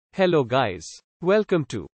Hello guys. Welcome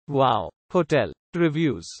to Wow Hotel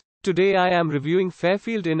Reviews. Today I am reviewing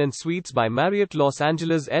Fairfield Inn Suites by Marriott Los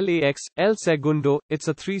Angeles LAX, El Segundo. It's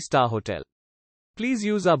a 3-star hotel. Please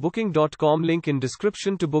use our booking.com link in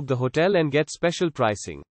description to book the hotel and get special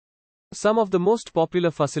pricing. Some of the most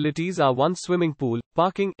popular facilities are one swimming pool,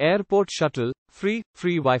 parking, airport shuttle, free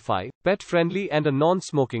Wi-Fi, pet-friendly and a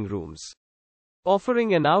non-smoking rooms.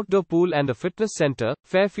 Offering an outdoor pool and a fitness center,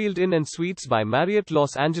 Fairfield Inn Suites by Marriott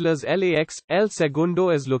Los Angeles LAX, El Segundo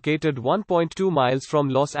is located 1.2 miles from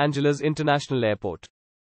Los Angeles International Airport.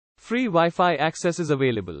 Free Wi-Fi access is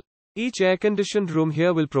available. Each air-conditioned room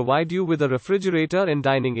here will provide you with a refrigerator and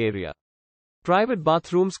dining area. Private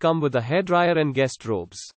bathrooms come with a hairdryer and guest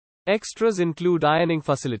robes. Extras include ironing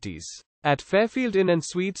facilities. At Fairfield Inn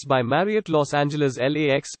Suites by Marriott Los Angeles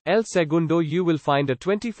LAX, El Segundo you will find a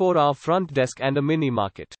 24-hour front desk and a mini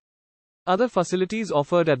market. Other facilities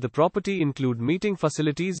offered at the property include meeting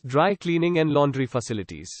facilities, dry cleaning and laundry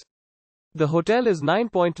facilities. The hotel is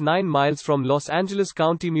 9.9 miles from Los Angeles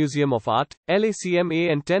County Museum of Art,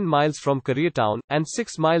 LACMA and 10 miles from Koreatown, and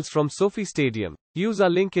 6 miles from SoFiStadium. Use our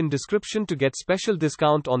link in description to get special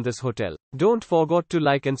discount on this hotel. Don't forget to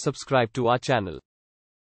like and subscribe to our channel.